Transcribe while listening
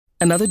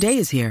Another day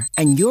is here,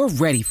 and you're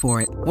ready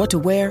for it. What to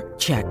wear?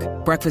 Check.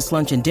 Breakfast,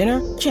 lunch, and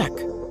dinner? Check.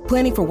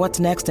 Planning for what's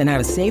next and how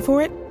to save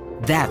for it?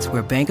 That's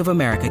where Bank of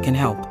America can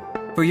help.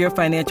 For your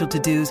financial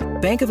to-dos,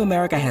 Bank of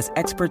America has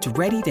experts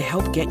ready to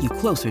help get you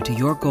closer to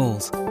your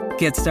goals.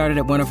 Get started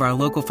at one of our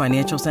local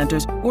financial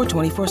centers or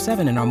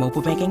 24/7 in our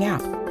mobile banking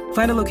app.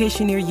 Find a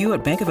location near you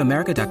at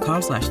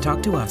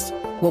bankofamerica.com/talktous.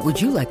 What would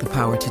you like the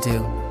power to do?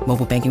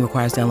 Mobile banking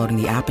requires downloading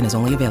the app and is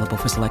only available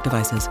for select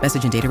devices.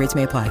 Message and data rates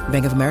may apply.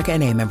 Bank of America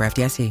N.A., member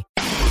FDIC.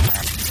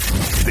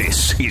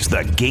 This is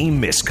the Game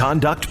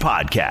Misconduct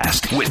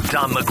Podcast with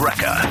Don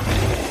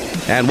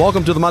LaGreca. And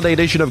welcome to the Monday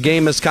edition of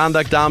Game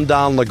Misconduct. I'm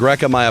Don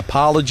LaGreca. My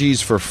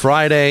apologies for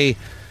Friday.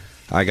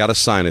 I got a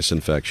sinus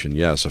infection.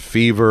 Yes, a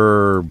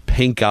fever,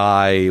 pink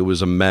eye. It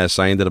was a mess.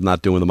 I ended up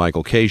not doing the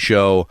Michael Kay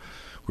show.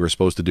 We were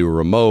supposed to do a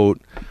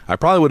remote. I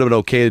probably would have been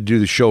okay to do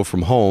the show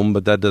from home,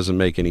 but that doesn't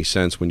make any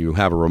sense when you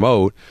have a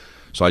remote.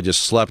 So I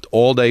just slept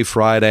all day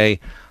Friday,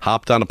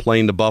 hopped on a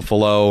plane to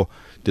Buffalo,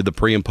 did the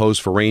pre and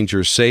post for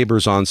Rangers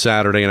Sabres on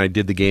Saturday, and I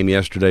did the game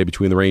yesterday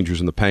between the Rangers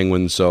and the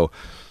Penguins. So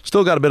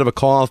still got a bit of a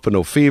cough, but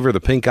no fever. The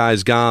pink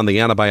eye's gone. The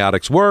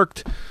antibiotics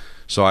worked.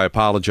 So I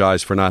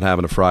apologize for not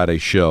having a Friday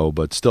show,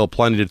 but still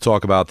plenty to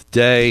talk about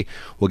today.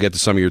 We'll get to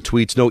some of your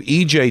tweets. No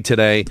EJ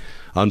today,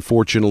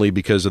 unfortunately,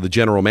 because of the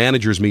general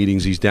manager's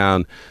meetings. He's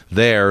down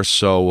there,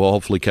 so we'll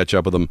hopefully catch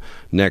up with him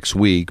next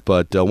week.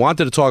 But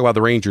wanted to talk about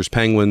the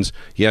Rangers-Penguins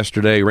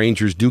yesterday.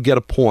 Rangers do get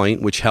a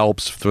point, which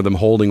helps for them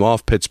holding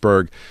off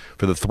Pittsburgh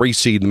for the 3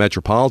 seed in the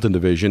Metropolitan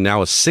Division.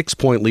 Now a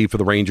 6-point lead for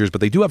the Rangers, but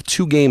they do have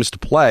 2 games to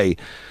play.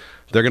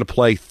 They're going to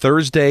play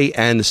Thursday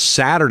and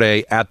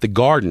Saturday at the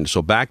Garden,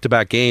 so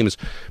back-to-back games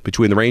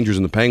between the Rangers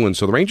and the Penguins.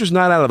 So the Rangers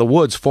not out of the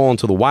woods, fall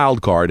into the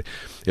wild card.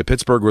 If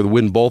Pittsburgh were to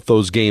win both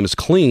those games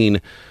clean,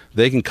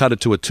 they can cut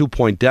it to a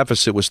 2-point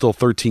deficit with still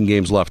 13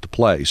 games left to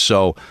play.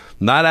 So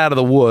not out of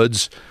the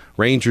woods.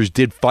 Rangers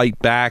did fight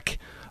back.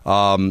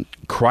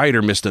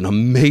 Kreider missed an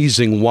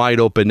amazing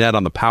wide-open net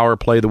on the power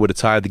play that would have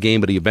tied the game,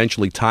 but he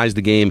eventually ties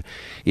the game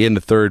in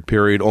the third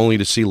period, only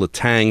to see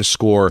Letang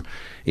score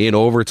in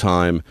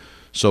overtime.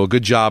 So a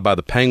good job by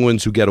the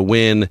Penguins who get a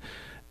win,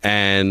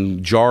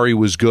 and Jarry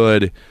was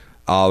good.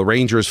 The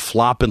Rangers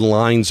flopping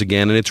lines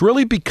again, and it's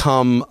really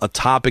become a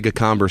topic of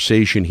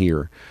conversation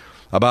here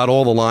about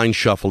all the line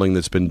shuffling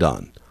that's been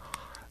done.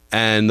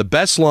 And the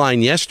best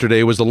line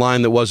yesterday was the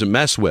line that wasn't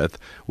messed with,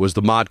 was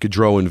the Mott,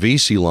 Gaudreau, and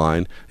Vesey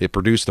line. It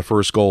produced the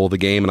first goal of the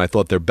game, and I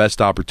thought their best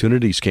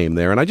opportunities came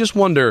there. And I just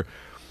wonder,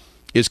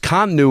 is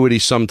continuity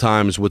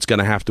sometimes what's going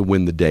to have to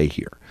win the day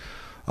here?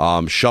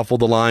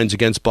 Shuffled the lines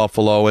against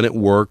Buffalo, and it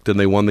worked, and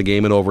they won the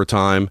game in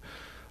overtime.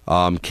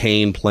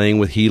 Kane playing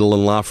with Hedl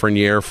and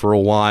Lafreniere for a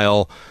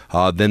while.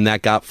 Then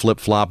that got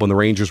flip-flop when the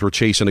Rangers were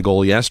chasing a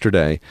goal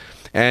yesterday.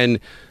 And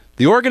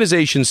the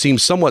organization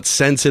seems somewhat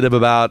sensitive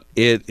about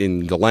it,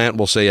 and Gallant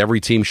will say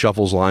every team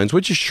shuffles lines,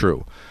 which is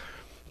true.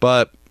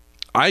 But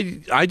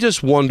I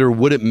just wonder,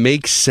 would it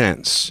make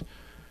sense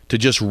to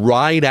just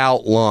ride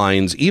out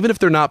lines, even if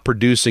they're not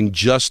producing,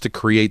 just to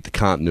create the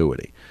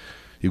continuity?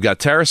 You've got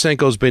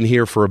Tarasenko's been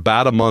here for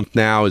about a month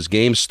now. His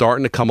game's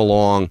starting to come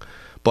along,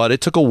 but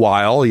it took a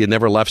while. He had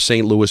never left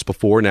St. Louis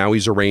before. Now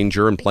he's a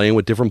Ranger and playing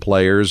with different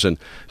players. And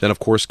then, of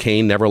course,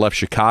 Kane never left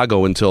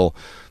Chicago until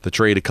the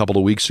trade a couple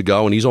of weeks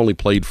ago, and he's only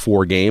played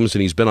 4 games,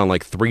 and he's been on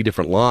like 3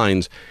 different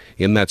lines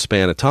in that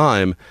span of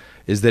time.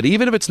 Is that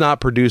even if it's not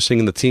producing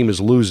and the team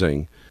is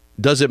losing,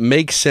 does it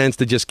make sense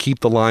to just keep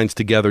the lines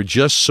together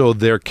just so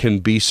there can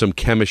be some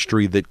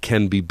chemistry that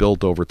can be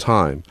built over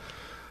time?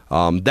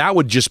 That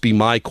would just be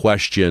my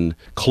question.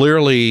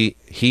 Clearly,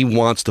 he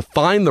wants to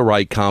find the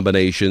right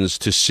combinations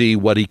to see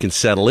what he can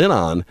settle in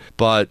on,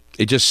 but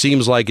it just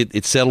seems like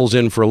it settles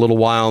in for a little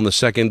while, and the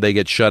second they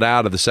get shut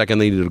out, or the second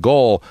they need a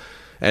goal.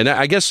 And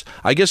I guess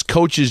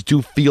coaches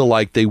do feel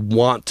like they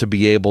want to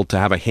be able to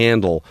have a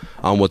handle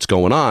on what's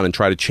going on and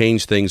try to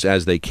change things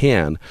as they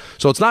can.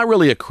 So it's not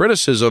really a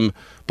criticism,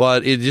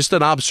 but it's just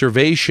an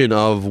observation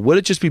of, would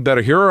it just be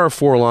better? Here are our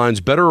 4 lines,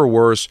 better or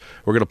worse.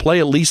 We're going to play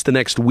at least the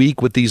next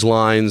week with these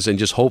lines and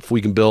just hope we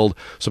can build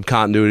some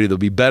continuity. They'll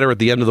be better at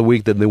the end of the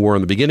week than they were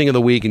in the beginning of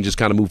the week, and just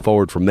kind of move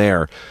forward from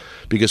there.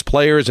 Because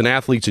players and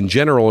athletes in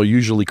general are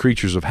usually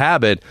creatures of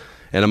habit,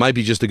 and it might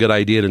be just a good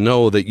idea to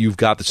know that you've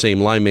got the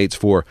same line mates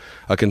for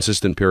a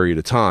consistent period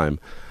of time,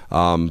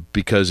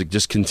 because it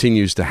just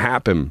continues to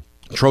happen.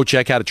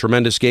 Trocheck had a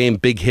tremendous game,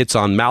 big hits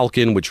on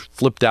Malkin, which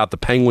flipped out the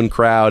Penguin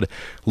crowd,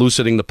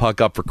 loosening the puck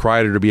up for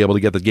Kreider to be able to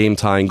get the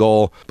game-tying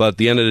goal. But at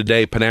the end of the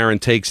day, Panarin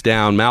takes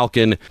down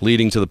Malkin,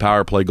 leading to the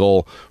power play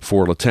goal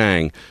for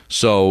Letang.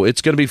 So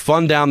it's going to be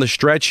fun down the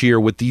stretch here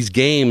with these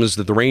games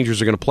that the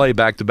Rangers are going to play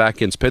back-to-back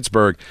against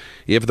Pittsburgh,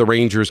 if the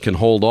Rangers can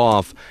hold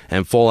off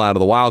and fall out of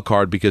the wild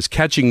card, because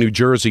catching New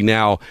Jersey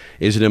now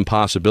is an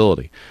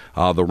impossibility.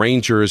 The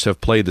Rangers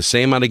have played the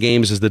same amount of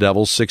games as the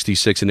Devils,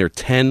 66, and they're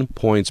 10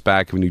 points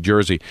back of New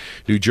Jersey.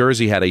 New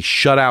Jersey had a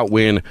shutout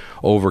win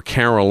over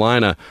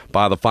Carolina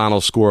by the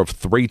final score of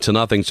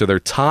 3-0, so they're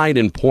tied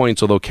in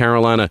points, although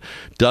Carolina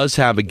does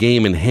have a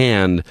game in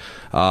hand.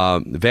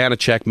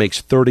 Vanacek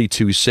makes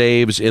 32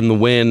 saves in the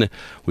win.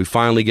 We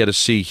finally get to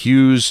see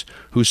Hughes,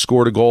 who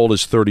scored a goal,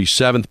 is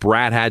 37th.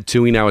 Brad had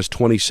 2. He now is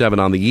 27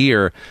 on the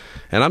year.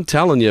 And I'm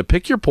telling you,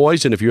 pick your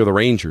poison if you're the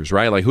Rangers,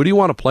 right? Like, who do you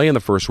want to play in the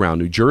first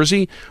round, New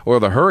Jersey or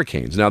the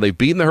Hurricanes? Now, they've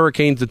beaten the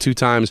Hurricanes the 2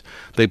 times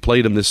they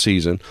played them this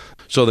season.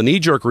 So the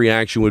knee-jerk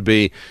reaction would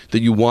be that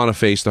you want to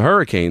face the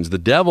Hurricanes. The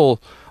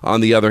Devil,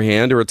 on the other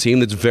hand, are a team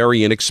that's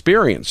very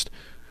inexperienced.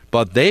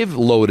 But they've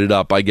loaded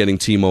up by getting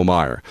Timo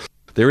Meier.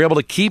 They were able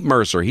to keep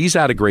Mercer. He's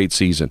had a great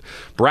season.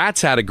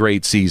 Brat's had a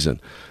great season.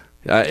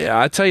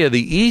 I tell you,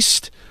 the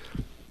East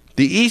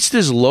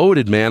is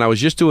loaded, man. I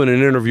was just doing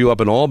an interview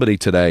up in Albany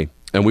today,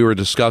 and we were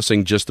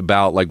discussing just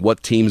about like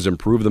what teams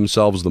improve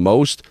themselves the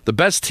most. The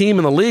best team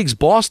in the league's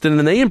Boston,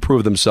 and they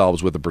improve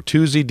themselves with the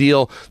Bertuzzi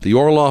deal, the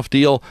Orlov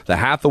deal, the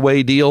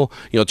Hathaway deal.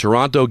 You know,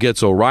 Toronto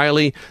gets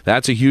O'Reilly.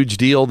 That's a huge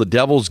deal. The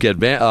Devils get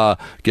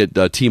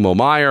Timo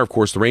Meier. Of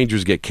course, the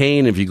Rangers get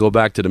Kane. If you go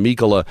back to the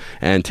Mikkola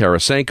and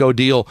Tarasenko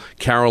deal,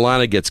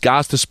 Carolina gets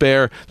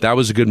Gostisbehere. That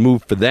was a good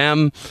move for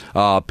them.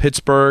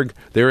 Pittsburgh,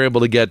 they were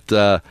able to get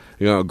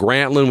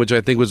Grantland, which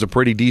I think was a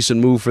pretty decent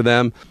move for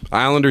them.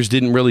 Islanders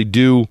didn't really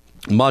do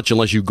much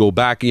unless you go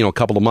back, a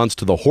couple of months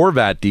to the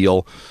Horvat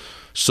deal.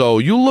 So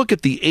you look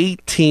at the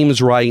 8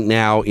 teams right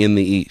now in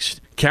the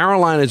East.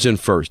 Carolina's in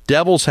first.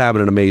 Devils having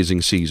an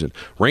amazing season.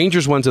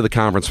 Rangers went to the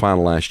conference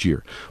final last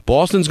year.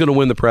 Boston's going to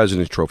win the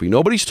President's Trophy.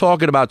 Nobody's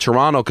talking about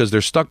Toronto because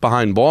they're stuck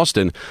behind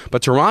Boston,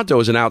 but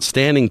Toronto is an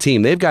outstanding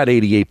team. They've got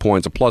 88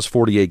 points, a plus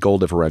 48 goal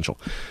differential.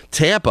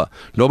 Tampa,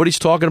 nobody's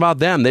talking about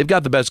them. They've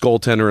got the best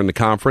goaltender in the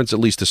conference, at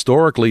least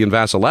historically, in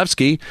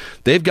Vasilevsky.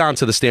 They've gone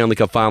to the Stanley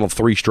Cup final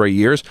 3 straight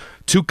years.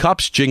 2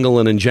 cups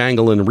jingling and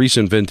jangling in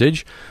recent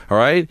vintage. All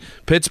right?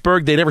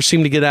 Pittsburgh, they never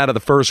seem to get out of the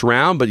first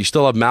round, but you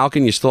still have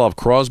Malkin, you still have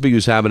Crosby,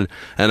 who's having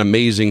an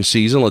amazing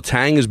season.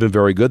 Letang has been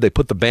very good. They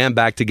put the band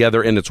back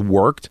together, and it's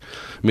worked.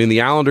 I mean,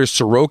 the Islanders,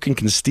 Sorokin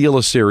can steal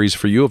a series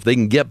for you if they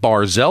can get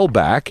Barzal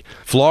back.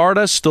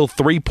 Florida, still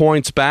 3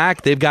 points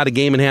back. They've got a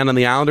game in hand on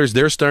the Islanders.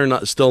 They're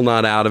still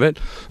not out of it.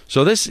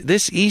 So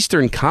this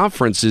Eastern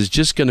Conference is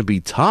just going to be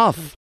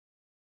tough.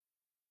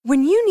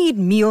 When you need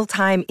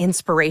mealtime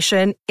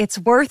inspiration, it's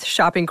worth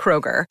shopping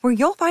Kroger, where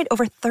you'll find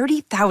over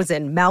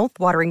 30,000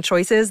 mouth-watering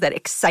choices that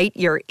excite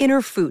your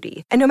inner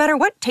foodie. And no matter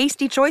what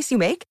tasty choice you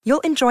make,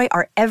 you'll enjoy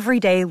our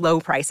everyday low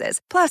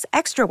prices, plus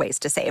extra ways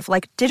to save,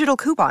 like digital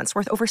coupons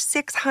worth over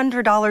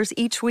 $600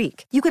 each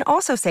week. You can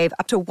also save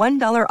up to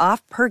 $1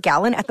 off per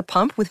gallon at the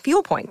pump with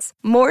fuel points.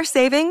 More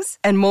savings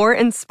and more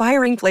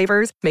inspiring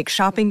flavors make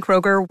shopping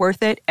Kroger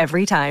worth it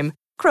every time.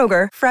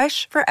 Kroger,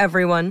 fresh for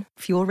everyone.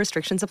 Fuel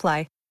restrictions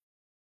apply.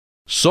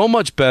 So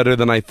much better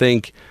than I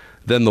think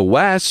than the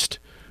West.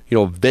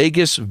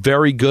 Vegas,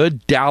 very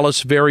good.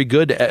 Dallas, very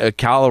good.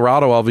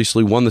 Colorado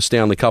obviously won the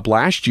Stanley Cup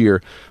last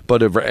year.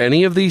 But are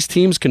any of these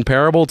teams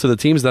comparable to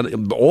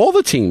all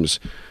the teams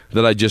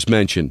that I just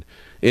mentioned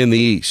in the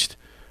East?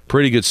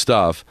 Pretty good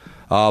stuff.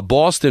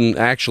 Boston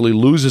actually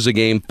loses a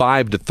game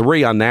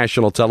 5-3 on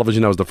national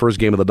television. That was the first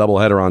game of the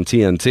doubleheader on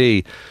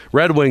TNT.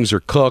 Red Wings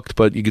are cooked,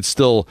 but you could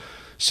still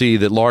see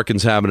that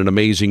Larkin's having an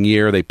amazing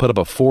year. They put up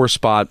a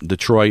 4-spot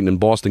Detroit, and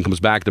Boston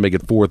comes back to make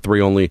it 4-3,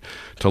 only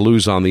to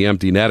lose on the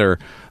empty netter.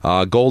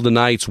 Golden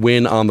Knights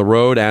win on the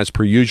road, as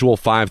per usual,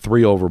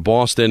 5-3 over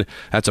Boston.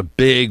 That's a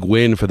big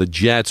win for the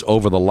Jets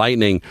over the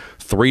Lightning.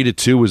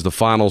 3-2 was the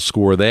final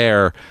score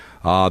there.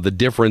 The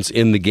difference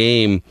in the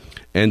game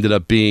ended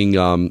up being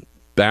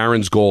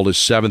Barron's goal is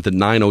 7th at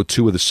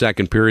 9:02 of the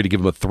second period to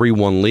give them a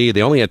 3-1 lead.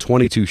 They only had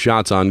 22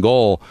 shots on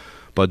goal,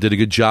 but did a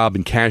good job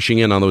in cashing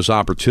in on those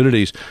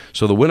opportunities.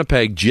 So the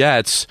Winnipeg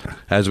Jets,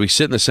 as we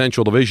sit in the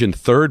Central Division,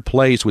 3rd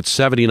place with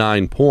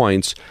 79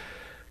 points,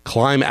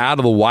 climb out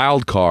of the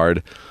wild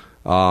card.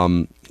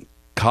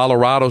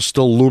 Colorado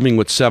still looming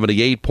with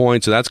 78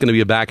 points, so that's going to be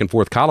a back and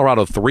forth.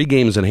 Colorado 3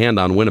 games in hand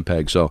on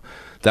Winnipeg, so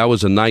that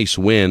was a nice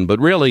win. But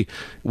really,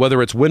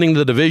 whether it's winning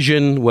the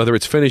division, whether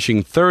it's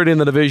finishing 3rd in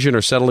the division,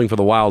 or settling for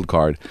the wild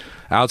card,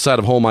 outside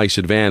of home ice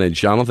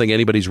advantage, I don't think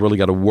anybody's really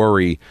got to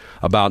worry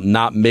about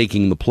not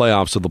making the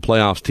playoffs of the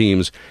playoffs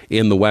teams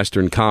in the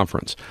Western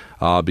Conference,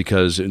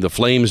 because the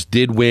Flames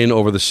did win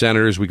over the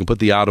Senators. We can put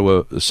the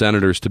Ottawa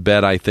Senators to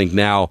bed, I think,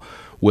 now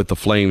with the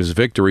Flames'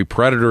 victory.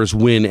 Predators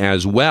win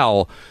as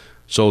well.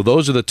 So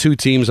those are the 2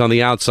 teams on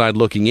the outside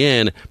looking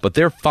in, but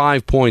they're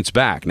 5 points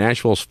back.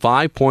 Nashville's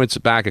 5 points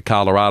back at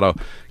Colorado.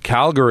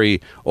 Calgary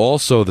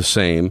also the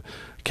same.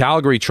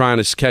 Calgary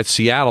trying to catch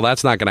Seattle,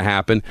 that's not going to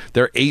happen.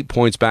 They're 8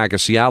 points back of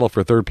Seattle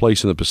for 3rd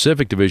place in the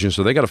Pacific Division,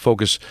 so they got to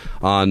focus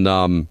on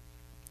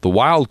the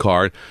wild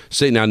card.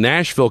 Now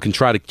Nashville can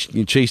try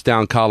to chase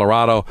down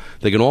Colorado.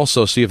 They can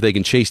also see if they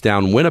can chase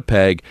down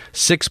Winnipeg,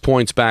 6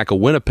 points back of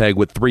Winnipeg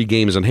with 3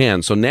 games in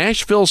hand. So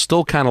Nashville's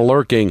still kind of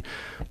lurking,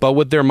 but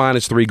with their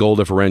 -3 goal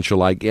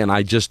differential, and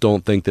I just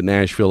don't think that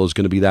Nashville is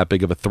going to be that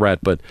big of a threat.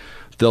 But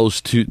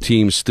those two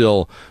teams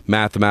still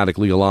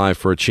mathematically alive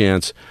for a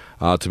chance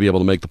to be able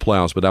to make the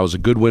playoffs. But that was a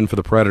good win for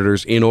the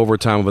Predators in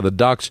overtime over the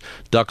Ducks.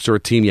 Ducks are a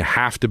team you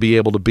have to be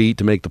able to beat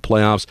to make the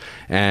playoffs,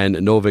 and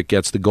Novik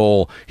gets the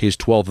goal, his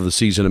 12th of the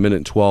season,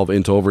 1:12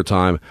 into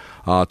overtime,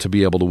 to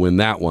be able to win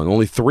that one.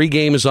 Only 3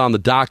 games on the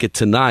docket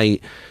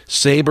tonight.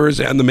 Sabres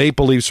and the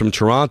Maple Leafs from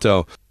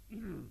Toronto.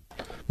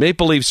 The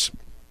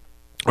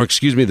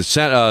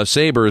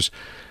Sabres,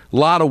 a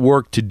lot of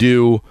work to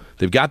do.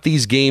 They've got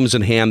these games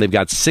in hand. They've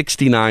got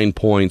 69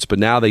 points, but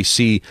now they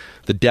see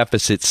the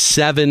deficit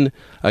 7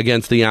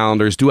 against the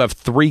Islanders. Do have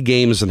 3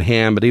 games in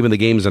hand, but even the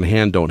games in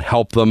hand don't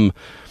help them.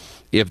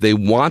 If they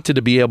wanted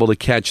to be able to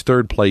catch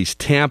third place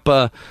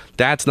Tampa,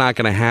 that's not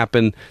going to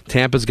happen.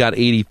 Tampa's got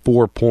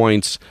 84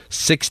 points,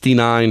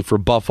 69 for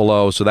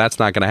Buffalo, so that's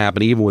not going to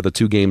happen even with the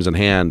 2 games in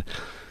hand.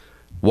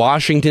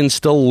 Washington's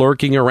still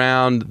lurking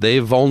around.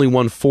 They've only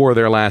won 4 of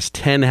their last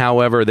 10,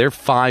 however. They're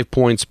 5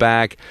 points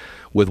back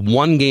with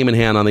 1 game in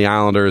hand on the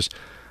Islanders.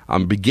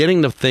 I'm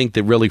beginning to think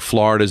that really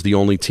Florida is the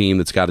only team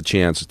that's got a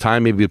chance. It's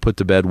time maybe to put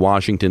to bed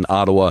Washington,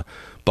 Ottawa,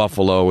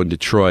 Buffalo, and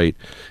Detroit.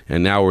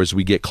 And now as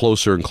we get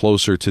closer and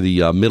closer to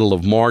the middle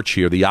of March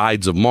here, the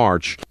Ides of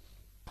March,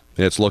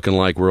 it's looking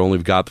like we're only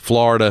got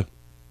Florida,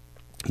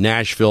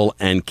 Nashville,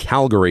 and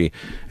Calgary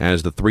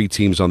as the 3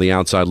 teams on the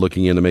outside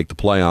looking in to make the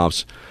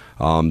playoffs.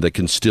 That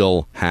can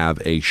still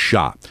have a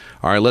shot.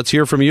 All right, let's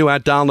hear from you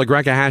at Don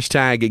LaGreca,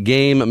 hashtag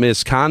game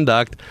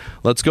misconduct.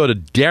 Let's go to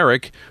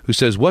Derek, who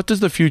says, what does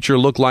the future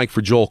look like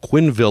for Joel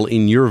Quenneville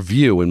in your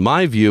view? In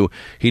my view,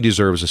 he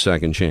deserves a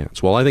second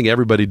chance. Well, I think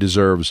everybody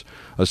deserves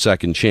a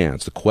second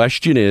chance. The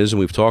question is, and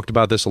we've talked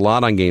about this a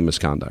lot on game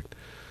misconduct,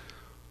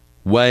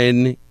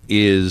 when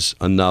is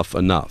enough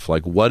enough?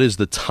 Like, what is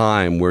the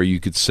time where you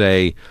could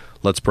say,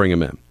 let's bring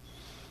him in?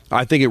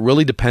 I think it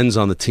really depends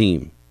on the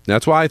team.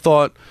 That's why I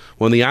thought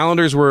when the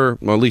Islanders were,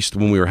 or at least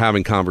when we were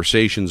having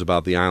conversations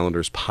about the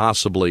Islanders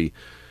possibly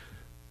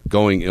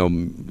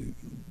going,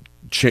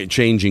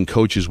 changing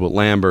coaches with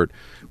Lambert,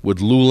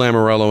 would Lou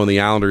Lamoriello and the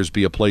Islanders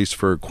be a place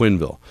for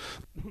Quenneville?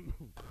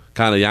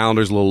 Kind of the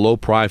Islanders a little low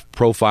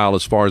profile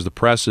as far as the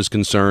press is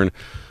concerned.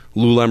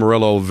 Lou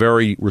Lamoriello, a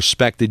very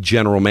respected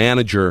general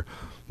manager,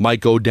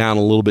 might go down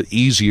a little bit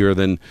easier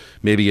than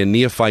maybe a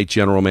neophyte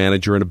general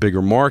manager in a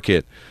bigger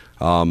market,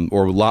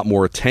 or a lot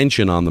more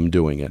attention on them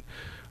doing it.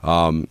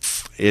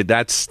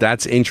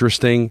 That's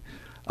interesting.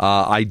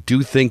 I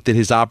do think that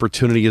his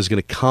opportunity is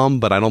going to come,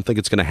 but I don't think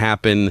it's going to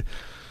happen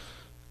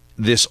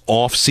this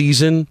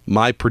offseason.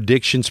 My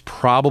prediction's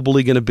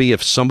probably going to be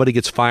if somebody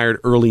gets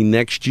fired early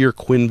next year,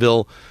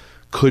 Quenneville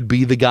could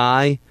be the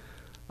guy.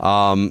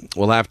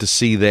 We'll have to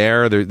see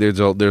there.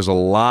 There's a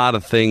lot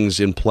of things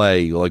in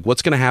play. Like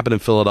what's going to happen in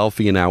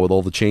Philadelphia now with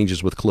all the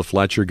changes with Cliff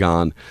Fletcher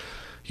gone?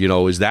 You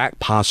know, is that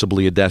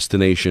possibly a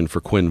destination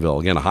for Quenneville?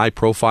 Again, a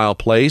high-profile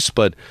place,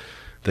 but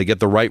they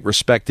get the right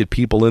respected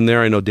people in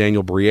there. I know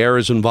Daniel Briere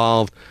is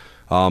involved.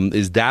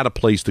 Is that a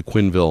place that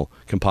Quenneville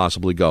can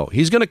possibly go?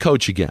 He's going to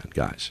coach again,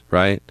 guys,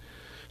 right?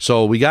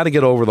 So we got to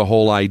get over the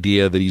whole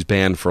idea that he's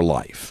banned for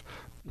life.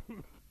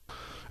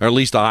 Or at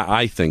least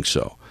I think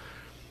so.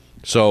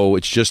 So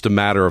it's just a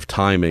matter of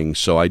timing.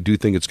 So I do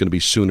think it's going to be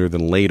sooner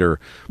than later,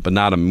 but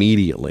not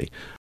immediately.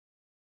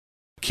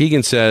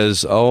 Keegan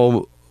says,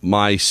 oh,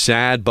 my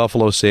sad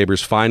Buffalo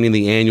Sabres finding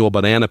the annual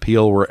banana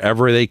peel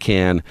wherever they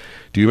can.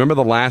 Do you remember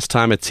the last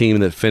time a team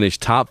that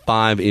finished top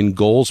 5 in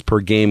goals per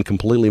game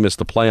completely missed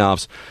the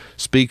playoffs?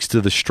 Speaks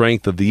to the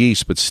strength of the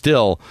East, but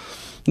still,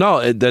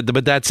 no.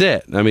 But that's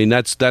it. I mean,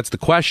 that's the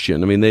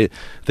question. I mean,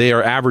 they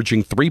are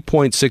averaging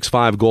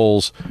 3.65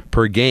 goals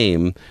per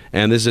game,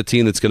 and this is a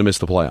team that's going to miss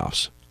the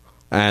playoffs.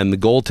 And the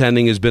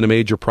goaltending has been a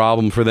major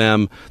problem for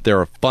them.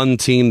 They're a fun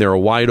team. They're a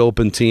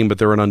wide-open team, but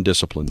they're an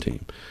undisciplined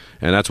team.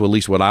 And that's at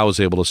least what I was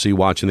able to see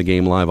watching the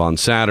game live on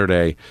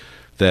Saturday,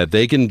 that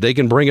they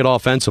can bring it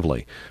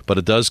offensively, but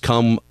it does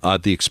come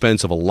at the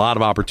expense of a lot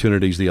of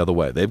opportunities the other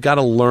way. They've got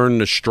to learn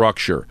the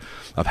structure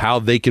of how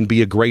they can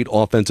be a great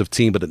offensive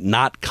team, but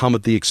not come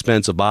at the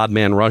expense of odd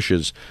man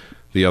rushes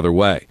the other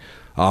way.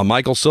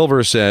 Michael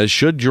Silver says,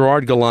 should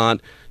Gerard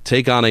Gallant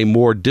take on a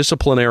more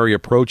disciplinary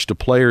approach to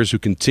players who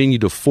continue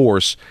to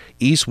force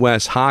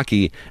East-West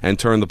hockey and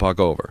turn the puck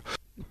over?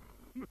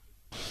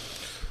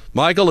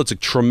 Michael, it's a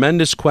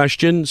tremendous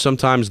question.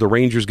 Sometimes the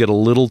Rangers get a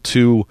little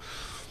too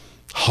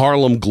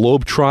Harlem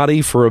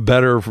Globetrotty, for a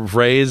better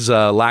phrase,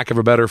 lack of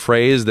a better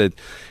phrase, that,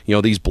 you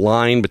know, these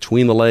blind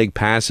between-the-leg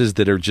passes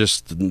that are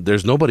just,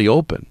 there's nobody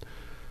open.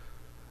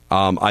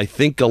 I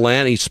think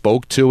Gallant, he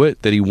spoke to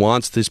it, that he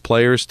wants his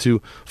players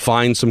to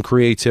find some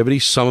creativity.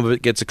 Some of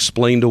it gets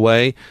explained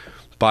away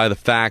by the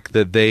fact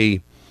that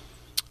they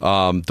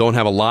don't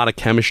have a lot of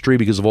chemistry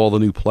because of all the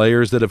new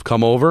players that have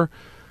come over.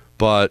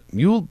 But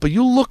you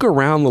look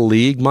around the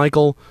league,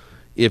 Michael,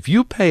 if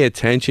you pay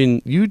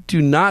attention, you do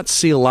not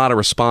see a lot of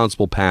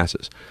responsible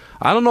passes.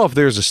 I don't know if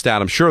there's a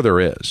stat, I'm sure there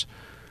is,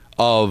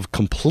 of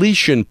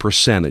completion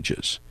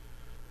percentages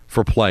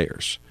for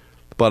players.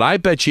 But I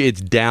bet you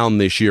it's down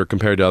this year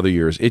compared to other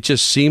years. It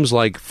just seems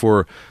like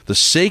for the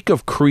sake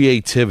of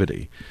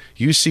creativity,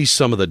 you see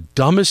some of the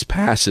dumbest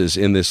passes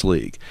in this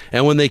league.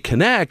 And when they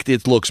connect,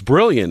 it looks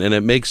brilliant, and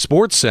it makes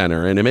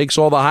SportsCenter, and it makes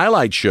all the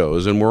highlight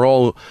shows, and we're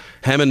all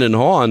hemming and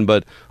hawing,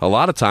 but a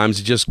lot of times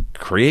it just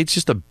creates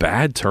just a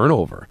bad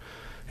turnover.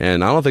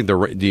 And I don't think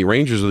the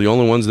Rangers are the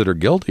only ones that are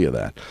guilty of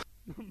that.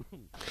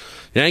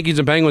 Yankees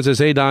and Penguins says,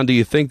 hey, Don, do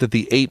you think that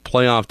the 8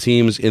 playoff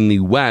teams in the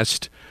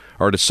West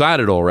are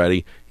decided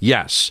already?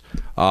 Yes.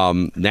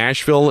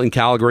 Nashville and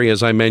Calgary,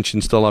 as I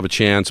mentioned, still have a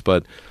chance,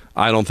 but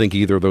I don't think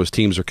either of those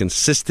teams are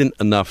consistent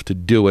enough to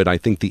do it. I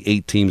think the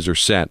 8 teams are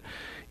set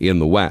in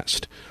the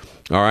West.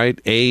 All right.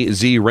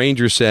 AZ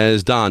Ranger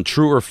says, Don,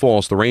 true or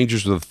false, the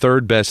Rangers are the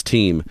 3rd best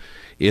team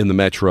in the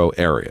metro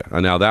area.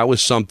 And now, that was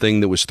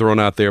something that was thrown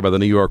out there by the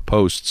New York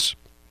Post's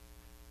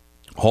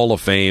Hall of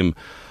Fame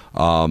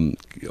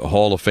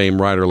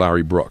writer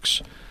Larry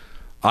Brooks.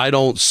 I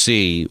don't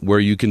see where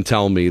you can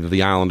tell me that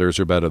the Islanders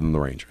are better than the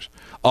Rangers,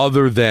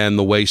 other than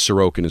the way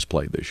Sorokin has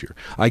played this year.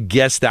 I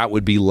guess that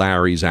would be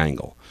Larry's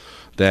angle,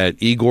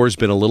 that Igor's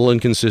been a little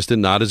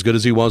inconsistent, not as good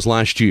as he was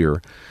last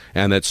year,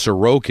 and that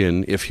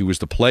Sorokin, if he was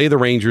to play the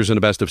Rangers in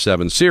a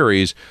best-of-7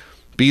 series,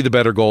 be the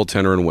better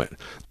goaltender and win.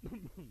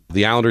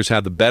 The Islanders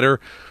had the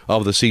better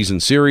of the season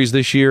series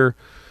this year,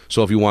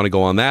 so if you want to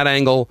go on that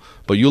angle,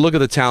 but you look at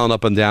the talent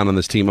up and down on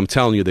this team, I'm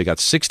telling you, they got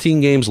 16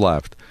 games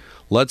left.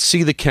 Let's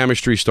see the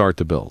chemistry start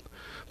to build.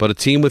 But a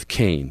team with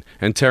Kane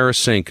and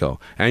Tarasenko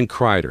and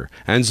Kreider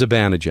and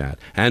Zibanejad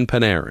and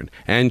Panarin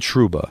and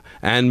Trouba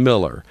and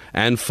Miller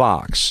and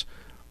Fox,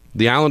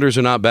 the Islanders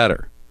are not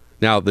better.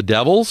 Now, the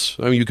Devils,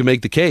 I mean, you can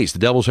make the case. The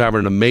Devils are having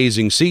an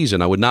amazing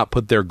season. I would not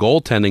put their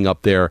goaltending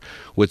up there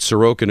with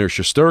Sorokin or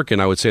Shesterkin.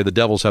 I would say the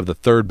Devils have the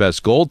 3rd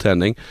best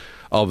goaltending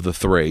of the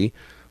 3.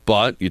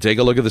 But you take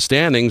a look at the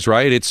standings,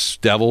 right? It's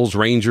Devils,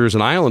 Rangers,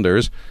 and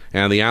Islanders,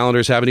 and the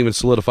Islanders haven't even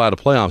solidified a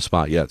playoff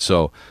spot yet.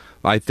 So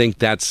I think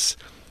that's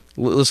 –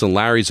 listen,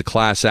 Larry's a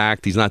class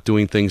act. He's not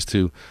doing things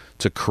to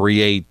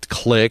create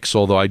clicks,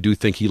 although I do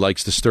think he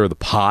likes to stir the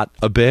pot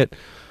a bit.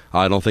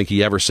 I don't think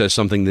he ever says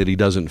something that he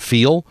doesn't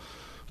feel,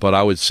 but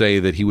I would say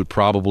that he would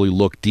probably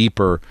look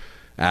deeper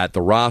at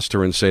the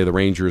roster and say the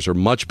Rangers are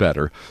much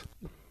better.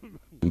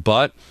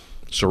 But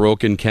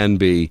Sorokin can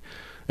be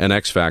an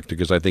X factor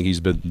because I think he's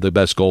been the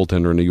best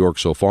goaltender in New York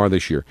so far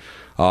this year.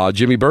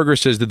 Jimmy Berger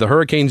says, did the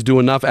Hurricanes do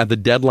enough at the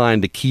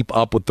deadline to keep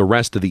up with the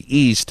rest of the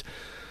East?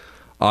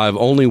 I've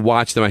only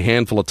watched them a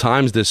handful of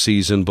times this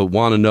season, but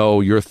want to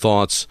know your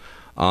thoughts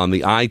on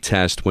the eye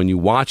test when you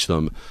watch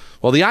them.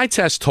 Well, the eye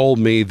test told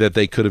me that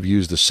they could have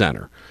used a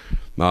center.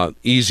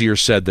 Easier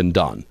said than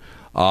done.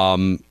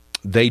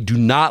 They do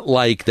not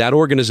like, that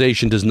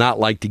organization does not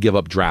like to give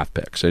up draft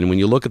picks. And when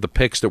you look at the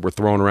picks that were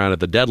thrown around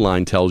at the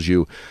deadline, tells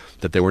you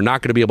that they were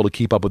not going to be able to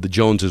keep up with the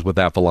Joneses with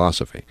that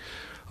philosophy.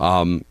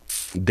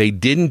 They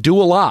didn't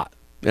do a lot,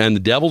 and the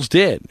Devils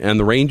did, and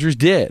the Rangers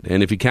did.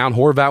 And if you count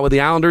Horvat with the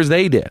Islanders,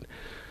 they did.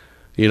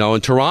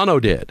 And Toronto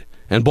did,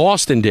 and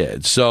Boston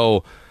did.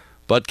 So,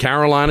 but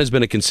Carolina's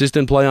been a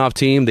consistent playoff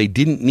team. They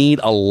didn't need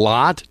a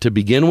lot to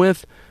begin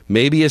with.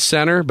 Maybe a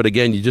center, but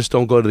again, you just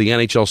don't go to the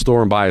NHL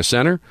store and buy a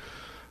center.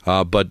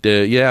 But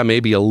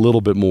maybe a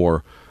little bit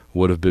more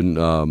would have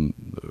been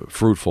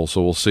fruitful,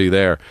 so we'll see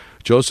there.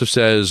 Joseph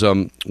says,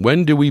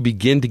 when do we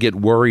begin to get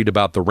worried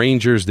about the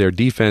Rangers? Their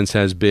defense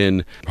has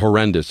been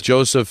horrendous.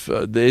 Joseph,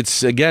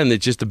 it's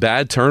just the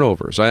bad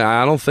turnovers.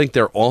 I don't think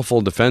they're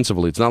awful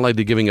defensively. It's not like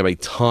they're giving up a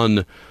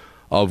ton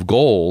of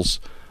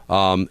goals.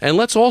 And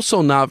let's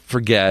also not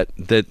forget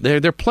that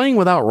they're playing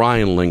without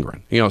Ryan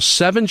Lindgren.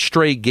 7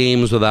 straight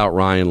games without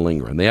Ryan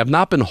Lindgren. They have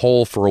not been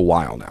whole for a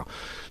while now.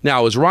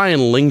 Now, is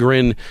Ryan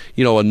Lindgren,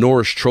 a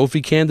Norris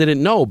Trophy candidate?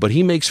 No, but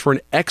he makes for an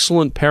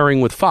excellent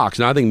pairing with Fox.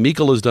 Now, I think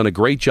Mikola's done a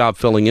great job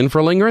filling in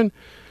for Lindgren,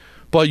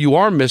 but you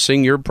are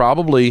missing your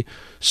probably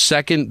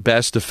second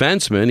best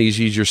defenseman.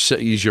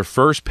 He's your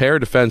first pair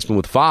defenseman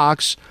with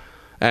Fox.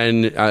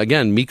 And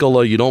again,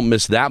 Mikkola, you don't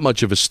miss that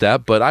much of a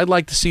step, but I'd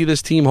like to see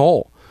this team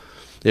whole.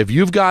 If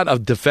you've got a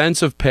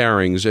defensive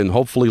pairings, and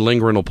hopefully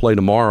Lindgren will play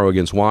tomorrow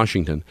against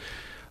Washington,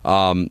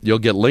 you'll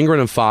get Lindgren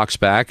and Fox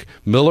back,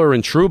 Miller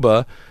and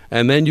Trouba,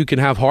 and then you can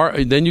have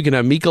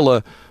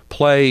Mikkola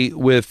play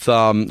with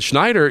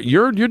Schneider.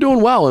 You're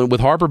doing well, and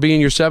with Harper being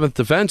your 7th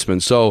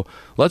defenseman. So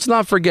let's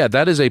not forget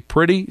that is a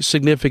pretty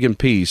significant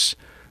piece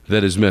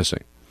that is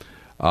missing.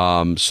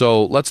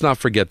 So let's not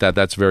forget that.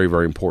 That's very,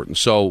 very important.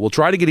 So we'll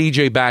try to get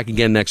EJ back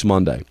again next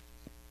Monday.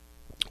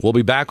 We'll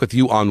be back with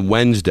you on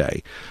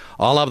Wednesday.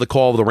 I'll have the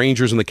call of the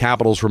Rangers and the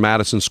Capitals for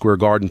Madison Square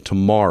Garden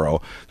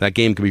tomorrow. That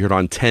game can be heard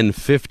on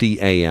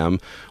 10:50 a.m.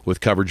 with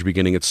coverage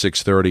beginning at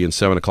 6:30, and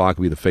 7 o'clock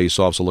will be the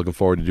face-off. So looking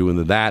forward to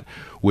doing that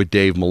with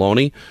Dave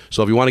Maloney.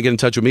 So if you want to get in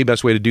touch with me,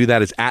 best way to do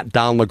that is at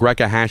Don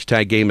LaGreca,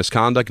 hashtag game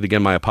misconduct. And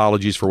again, my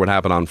apologies for what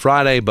happened on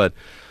Friday, but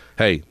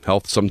hey,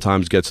 health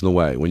sometimes gets in the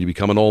way. When you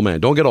become an old man,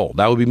 don't get old.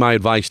 That would be my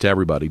advice to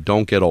everybody.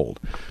 Don't get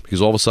old,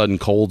 because all of a sudden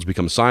colds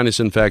become sinus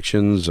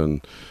infections,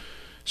 and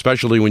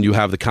especially when you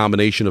have the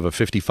combination of a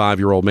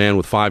 55-year-old man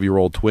with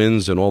 5-year-old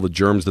twins and all the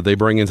germs that they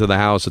bring into the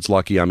house. It's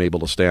lucky I'm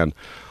able to stand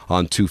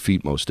on 2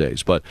 feet most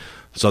days. But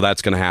so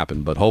that's going to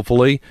happen. But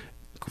hopefully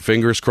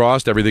fingers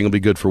crossed, everything will be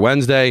good for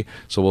Wednesday.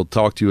 So we'll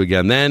talk to you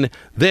again then.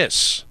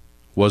 This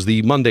was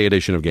the Monday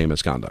edition of Game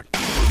Misconduct.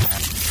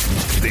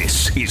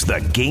 This is the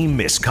Game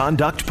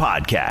Misconduct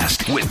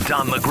Podcast with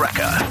Don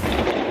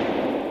LaGreca.